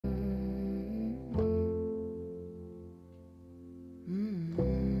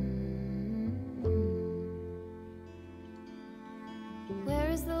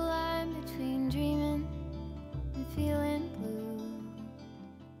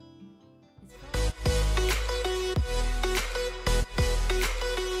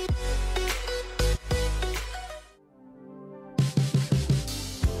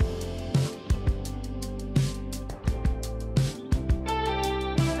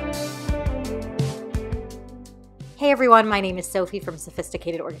Hey everyone, my name is Sophie from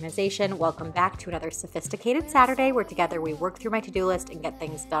Sophisticated Organization. Welcome back to another Sophisticated Saturday where together we work through my to-do list and get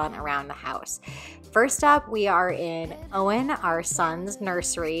things done around the house. First up, we are in Owen, our son's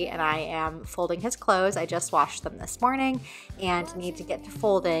nursery, and I am folding his clothes. I just washed them this morning and need to get to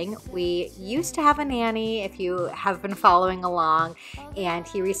folding. We used to have a nanny, if you have been following along, and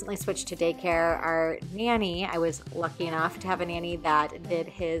he recently switched to daycare. Our nanny, I was lucky enough to have a nanny that did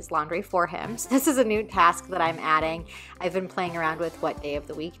his laundry for him. So this is a new task that I'm adding. I've been playing around with what day of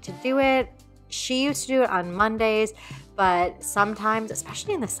the week to do it. She used to do it on Mondays, but sometimes,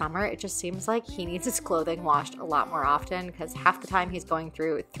 especially in the summer, it just seems like he needs his clothing washed a lot more often because half the time he's going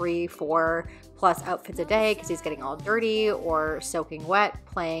through 3, 4 plus outfits a day because he's getting all dirty or soaking wet,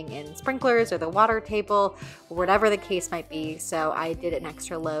 playing in sprinklers or the water table, or whatever the case might be. So I did an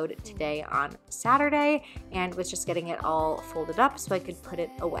extra load today on Saturday and was just getting it all folded up so I could put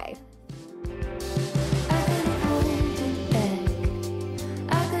it away.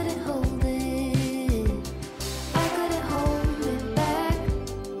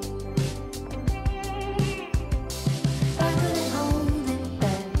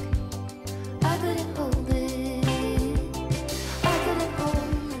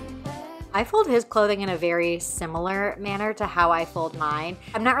 I fold his clothing in a very similar manner to how I fold mine.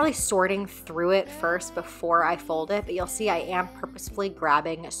 I'm not really sorting through it first before I fold it, but you'll see I am purposefully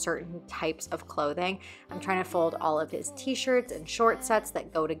grabbing certain types of clothing. I'm trying to fold all of his t-shirts and short sets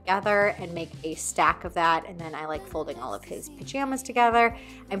that go together and make a stack of that, and then I like folding all of his pajamas together.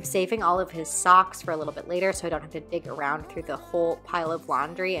 I'm saving all of his socks for a little bit later so I don't have to dig around through the whole pile of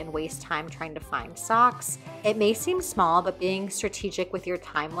laundry and waste time trying to find socks. It may seem small, but being strategic with your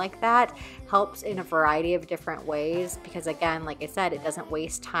time like that helps in a variety of different ways because, again, like I said, it doesn't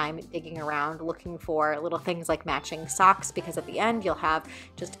waste time digging around looking for little things like matching socks because at the end you'll have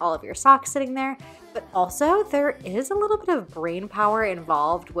just all of your socks sitting there. But also there is a little bit of brain power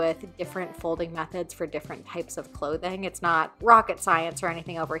involved with different folding methods for different types of clothing. It's not rocket science or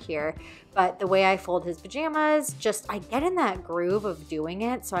anything over here, but the way I fold his pajamas, just I get in that groove of doing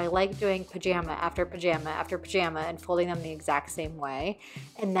it. So I like doing pajama after pajama after pajama and folding them the exact same way,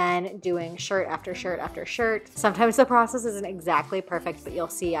 and then doing shirt after shirt after shirt. Sometimes the process isn't exactly perfect, but you'll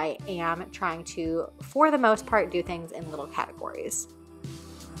see I am trying to, for the most part, do things in little categories.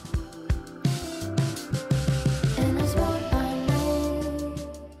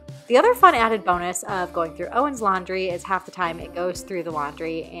 The other fun added bonus of going through Owen's laundry is half the time it goes through the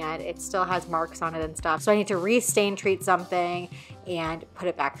laundry and it still has marks on it and stuff. So I need to re-stain treat something and put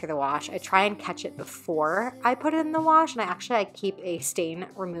it back through the wash. I try and catch it before I put it in the wash, and I keep a stain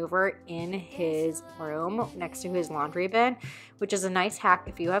remover in his room next to his laundry bin, which is a nice hack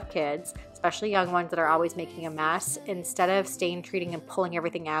if you have kids, especially young ones that are always making a mess. Instead of stain treating and pulling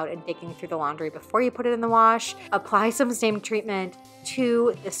everything out and digging through the laundry before you put it in the wash, apply some stain treatment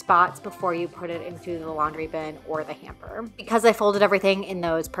to the spots before you put it into the laundry bin or the hamper. Because I folded everything in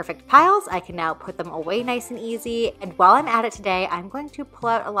those perfect piles, I can now put them away nice and easy. And while I'm at it today, I'm going to pull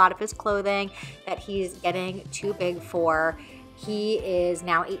out a lot of his clothing that he's getting too big for. He is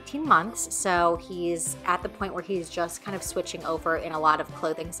now 18 months, so he's at the point where he's just kind of switching over in a lot of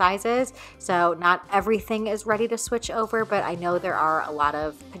clothing sizes. So not everything is ready to switch over, but I know there are a lot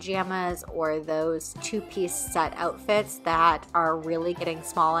of pajamas or those two-piece set outfits that are really getting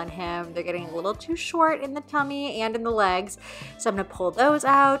small on him. They're getting a little too short in the tummy and in the legs. So I'm gonna pull those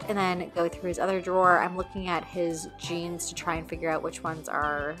out and then go through his other drawer. I'm looking at his jeans to try and figure out which ones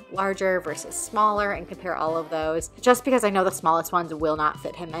are larger versus smaller and compare all of those, just because I know the smallest ones will not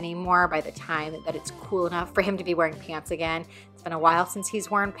fit him anymore by the time that it's cool enough for him to be wearing pants again. It's been a while since he's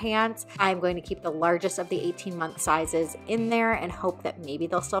worn pants. I'm going to keep the largest of the 18-month sizes in there and hope that maybe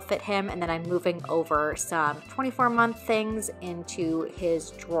they'll still fit him. And then I'm moving over some 24-month things into his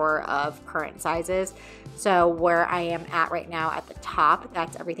drawer of current sizes. So where I am at right now at the top,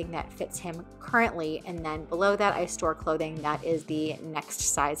 that's everything that fits him currently. And then below that, I store clothing that is the next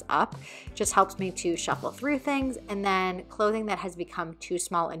size up. Just helps me to shuffle through things. And then clothing that has become too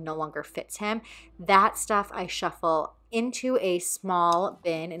small and no longer fits him, that stuff I shuffle into a small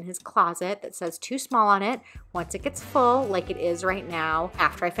bin in his closet that says too small on it. Once it gets full, like it is right now,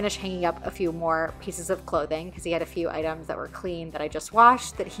 after I finish hanging up a few more pieces of clothing, because he had a few items that were clean that I just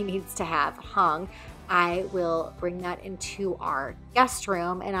washed that he needs to have hung, I will bring that into our guest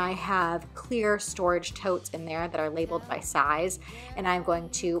room, and I have clear storage totes in there that are labeled by size, and I'm going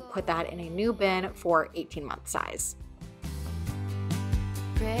to put that in a new bin for 18-month size.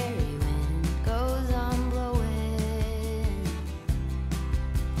 Prairie wind goes on blowing,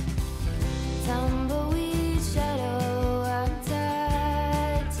 tumbleweed shadow, I'm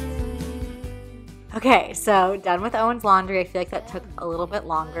tied to you. Okay, so done with Owen's laundry. I feel like that took a little bit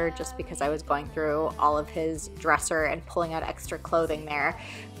longer just because I was going through all of his dresser and pulling out extra clothing there.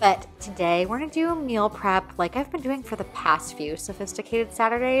 But today we're gonna do meal prep like I've been doing for the past few Sophisticated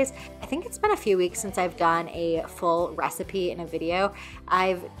Saturdays. I think it's been a few weeks since I've done a full recipe in a video.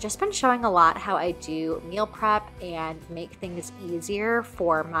 I've just been showing a lot how I do meal prep and make things easier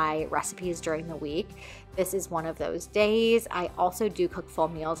for my recipes during the week. This is one of those days. I also do cook full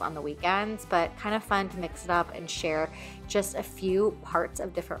meals on the weekends, but kind of fun to mix it up and share just a few parts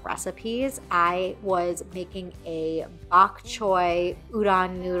of different recipes. I was making a bok choy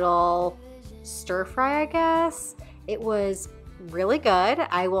udon noodle stir fry, I guess. It was really good.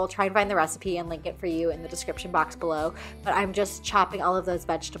 I will try and find the recipe and link it for you in the description box below, but I'm just chopping all of those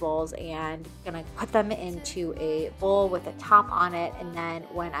vegetables and gonna put them into a bowl with a top on it, and then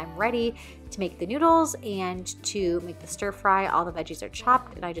when I'm ready to make the noodles and to make the stir fry, all the veggies are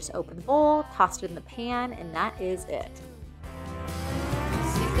chopped and I just open the bowl, toss it in the pan, and that is it.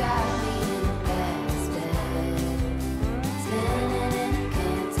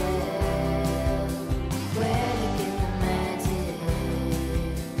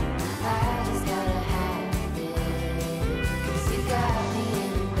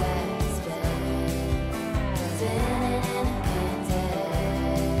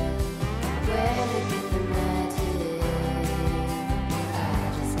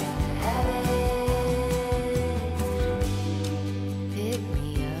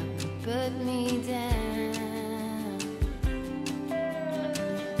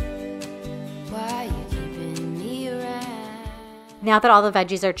 Now that all the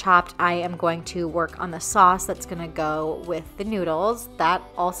veggies are chopped, I am going to work on the sauce that's gonna go with the noodles. That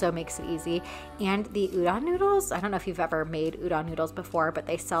also makes it easy. And the udon noodles, I don't know if you've ever made udon noodles before, but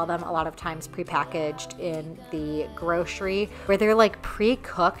they sell them a lot of times prepackaged in the grocery where they're like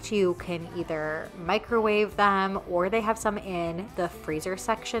pre-cooked. You can either microwave them or they have some in the freezer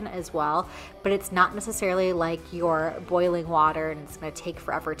section as well, but it's not necessarily like your boiling water and it's gonna take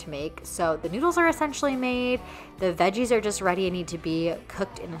forever to make. So the noodles are essentially made, the veggies are just ready and need to be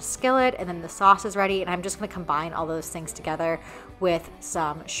cooked in a skillet, and then the sauce is ready, and I'm just gonna combine all those things together with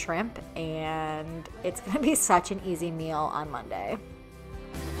some shrimp, and it's gonna be such an easy meal on Monday.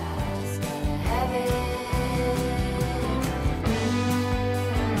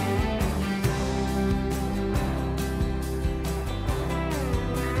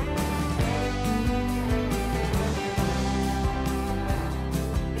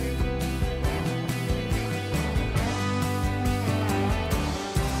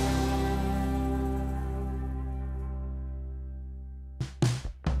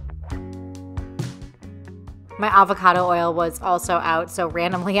 My avocado oil was also out, so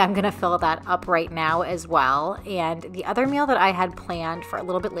randomly I'm gonna fill that up right now as well. And the other meal that I had planned for a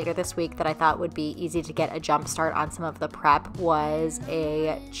little bit later this week that I thought would be easy to get a jump start on some of the prep was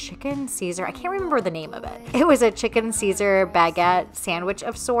a chicken Caesar. I can't remember the name of it. It was a chicken Caesar baguette sandwich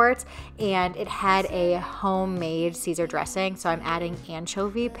of sorts, and it had a homemade Caesar dressing. So I'm adding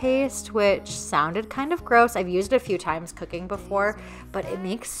anchovy paste, which sounded kind of gross. I've used it a few times cooking before, but it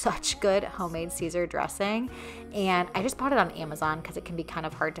makes such good homemade Caesar dressing. And I just bought it on Amazon because it can be kind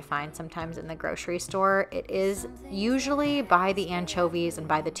of hard to find sometimes in the grocery store. It is usually by the anchovies and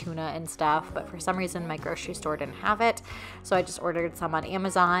by the tuna and stuff, but for some reason my grocery store didn't have it. So I just ordered some on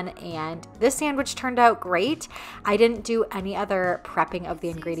Amazon, and this sandwich turned out great. I didn't do any other prepping of the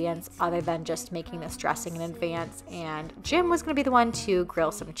ingredients other than just making this dressing in advance, and Jim was going to be the one to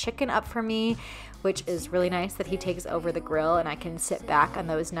grill some chicken up for me, which is really nice that he takes over the grill and I can sit back on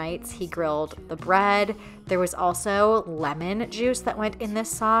those nights. He grilled the bread. There was also lemon juice that went in this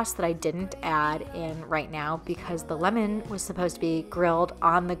sauce that I didn't add in right now because the lemon was supposed to be grilled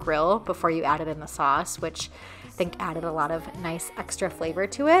on the grill before you add it in the sauce, which I think added a lot of nice extra flavor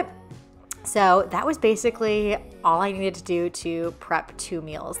to it. So that was basically all I needed to do to prep 2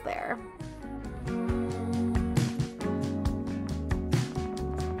 meals there.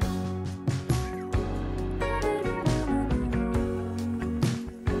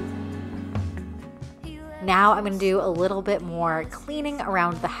 Now I'm gonna do a little bit more cleaning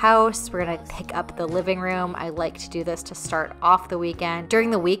around the house. We're gonna pick up the living room. I like to do this to start off the weekend. During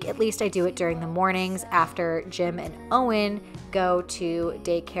the week, at least I do it during the mornings after Jim and Owen go to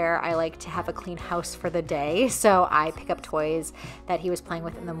daycare. I like to have a clean house for the day. So I pick up toys that he was playing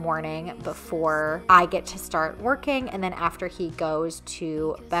with in the morning before I get to start working. And then after he goes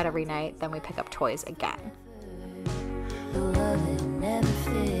to bed every night, then we pick up toys again.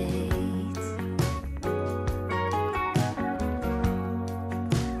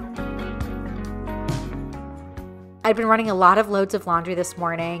 I'd been running a lot of loads of laundry this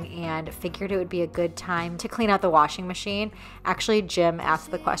morning and figured it would be a good time to clean out the washing machine. Actually, Jim asked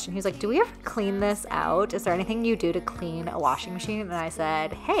the question. He's like, do we ever clean this out? Is there anything you do to clean a washing machine? And I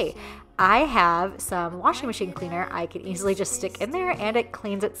said, hey, I have some washing machine cleaner I can easily just stick in there and it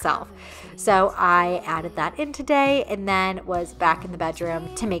cleans itself. So I added that in today and then was back in the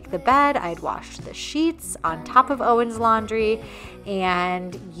bedroom to make the bed. I'd washed the sheets on top of Owen's laundry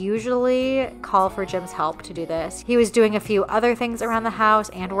and usually call for Jim's help to do this. He was doing a few other things around the house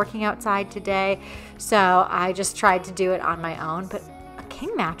and working outside today, so I just tried to do it on my own. But a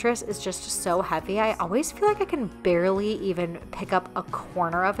king mattress is just so heavy. I always feel like I can barely even pick up a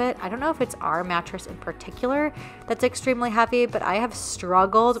corner of it. I don't know if it's our mattress in particular that's extremely heavy, but I have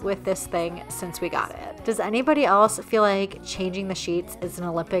struggled with this thing since we got it. Does anybody else feel like changing the sheets is an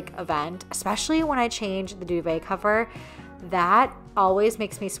Olympic event, especially when I change the duvet cover? That always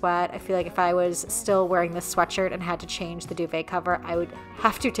makes me sweat. I feel like if I was still wearing this sweatshirt and had to change the duvet cover, I would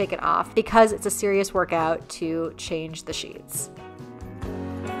have to take it off because it's a serious workout to change the sheets.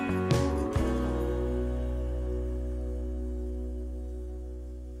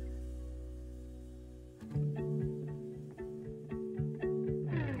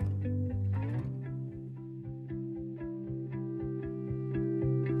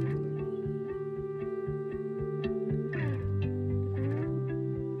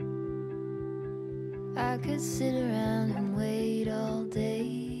 I could sit around and wait all day.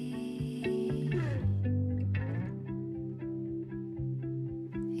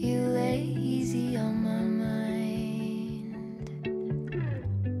 You lay easy on my mind,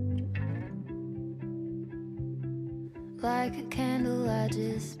 like a candle I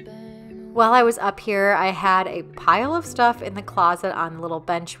just burn. While I was up here, I had a pile of stuff in the closet on the little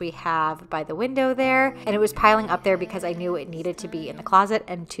bench we have by the window there, and it was piling up there because I knew it needed to be in the closet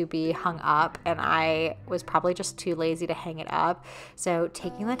and to be hung up, and I was probably just too lazy to hang it up. So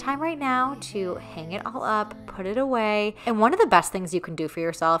taking the time right now to hang it all up, put it away. And one of the best things you can do for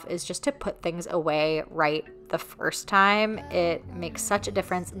yourself is just to put things away right the first time. It makes such a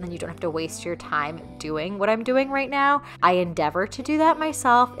difference, and then you don't have to waste your time doing what I'm doing right now. I endeavor to do that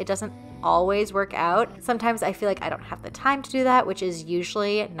myself. It doesn't always work out. Sometimes I feel like I don't have the time to do that, which is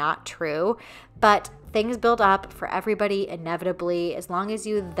usually not true, but things build up for everybody inevitably as long as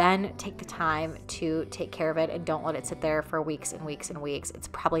you then take the time to take care of it and don't let it sit there for weeks and weeks and weeks. It's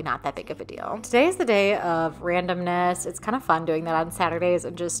probably not that big of a deal. Today is the day of randomness. It's kind of fun doing that on Saturdays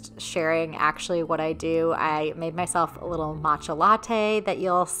and just sharing actually what I do. I made myself a little matcha latte that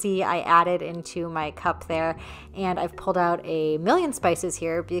you'll see I added into my cup there, and I've pulled out a million spices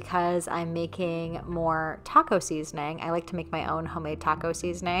here because I'm making more taco seasoning. I like to make my own homemade taco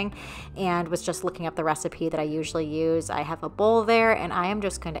seasoning and was just looking up the recipe that I usually use. I have a bowl there and I am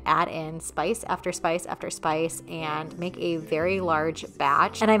just going to add in spice after spice after spice and make a very large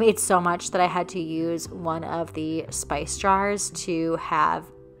batch. And I made so much that I had to use one of the spice jars to have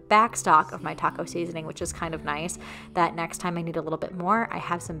back stock of my taco seasoning, which is kind of nice that next time I need a little bit more, I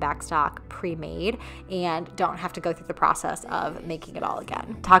have some back stock pre-made and don't have to go through the process of making it all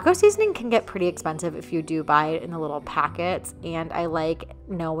again. Taco seasoning can get pretty expensive if you do buy it in the little packets, and I like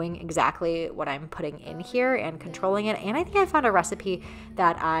knowing exactly what I'm putting in here and controlling it, and I think I found a recipe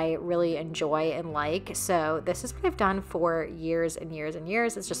that I really enjoy and like, so this is what I've done for years and years and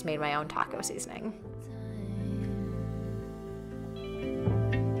years. It's just made my own taco seasoning.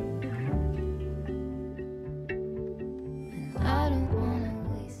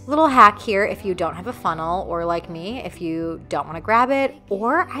 Little hack here if you don't have a funnel, or like me, if you don't want to grab it,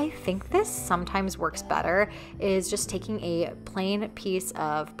 or I think this sometimes works better, is just taking a plain piece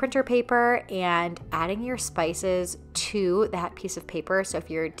of printer paper and adding your spices to that piece of paper. So if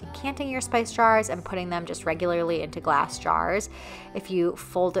you're decanting your spice jars and putting them just regularly into glass jars, if you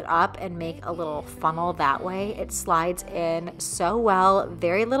fold it up and make a little funnel that way, it slides in so well,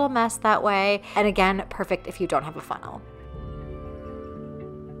 very little mess that way, and again, perfect if you don't have a funnel.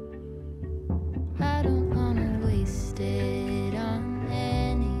 I don't wanna waste it on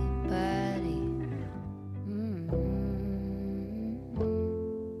anybody.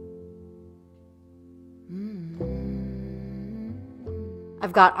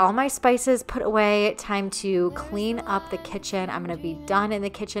 I've got all my spices put away. Time to clean up the kitchen. I'm gonna be done in the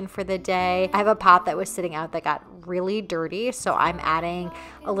kitchen for the day. I have a pot that was sitting out that got really dirty, so I'm adding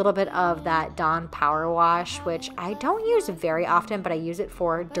a little bit of that Dawn Power Wash, which I don't use very often, but I use it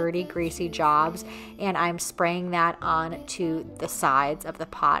for dirty, greasy jobs, and I'm spraying that onto the sides of the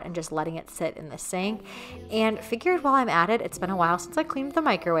pot and just letting it sit in the sink. And figured while I'm at it, it's been a while since I cleaned the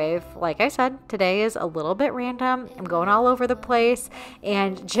microwave. Like I said, today is a little bit random. I'm going all over the place,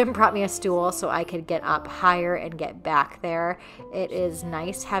 and Jim brought me a stool so I could get up higher and get back there. It is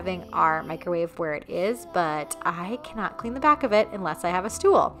nice having our microwave where it is, but I cannot clean the back of it unless I have a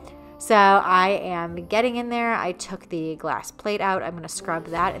stool. So I am getting in there. I took the glass plate out. I'm going to scrub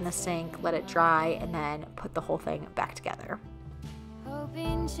that in the sink, let it dry, and then put the whole thing back together.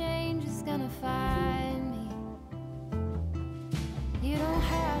 Hoping change is gonna find me. You don't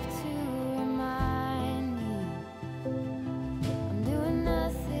have to remind me. I'm doing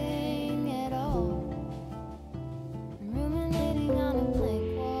nothing at all. I'm ruminating on a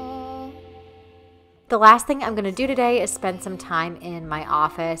blank wall. The last thing I'm going to do today is spend some time in my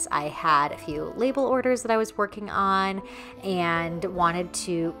office. I had a few label orders that I was working on and wanted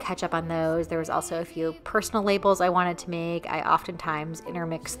to catch up on those. There was also a few personal labels I wanted to make. I oftentimes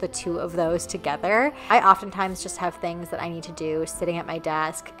intermix the two of those together. I oftentimes just have things that I need to do sitting at my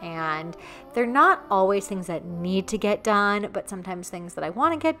desk, and they're not always things that need to get done, but sometimes things that I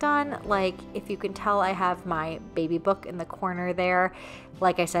want to get done. Like, if you can tell, I have my baby book in the corner there.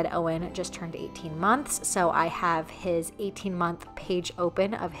 Like I said, Owen just turned 18 months, so I have his 18-month page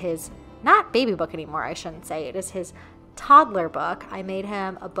open of his, not baby book anymore, I shouldn't say. It is his toddler book. I made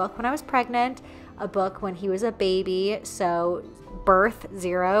him a book when I was pregnant, a book when he was a baby, so birth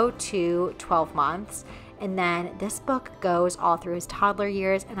 0 to 12 months. And then this book goes all through his toddler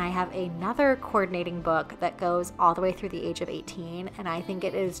years, and I have another coordinating book that goes all the way through the age of 18. And I think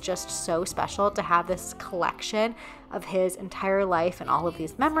it is just so special to have this collection of his entire life and all of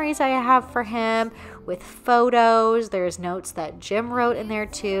these memories I have for him with photos. There's notes that Jim wrote in there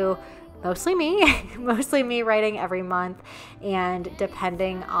too. Mostly me writing every month, and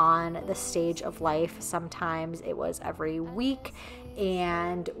depending on the stage of life, sometimes it was every week.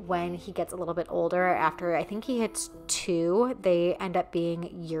 And when he gets a little bit older, after I think he hits 2, they end up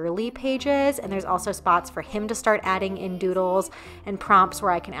being yearly pages. And there's also spots for him to start adding in doodles and prompts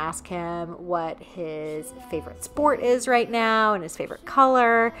where I can ask him what his favorite sport is right now and his favorite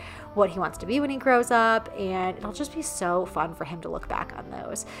color, what he wants to be when he grows up, and it'll just be so fun for him to look back on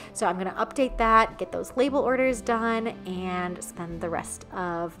those. So I'm going to update that, get those label orders done, and spend the rest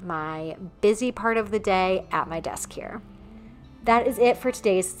of my busy part of the day at my desk here. That is it for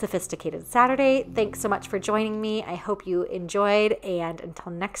today's Sophisticated Saturday. Thanks so much for joining me. I hope you enjoyed, and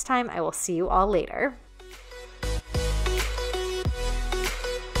until next time, I will see you all later.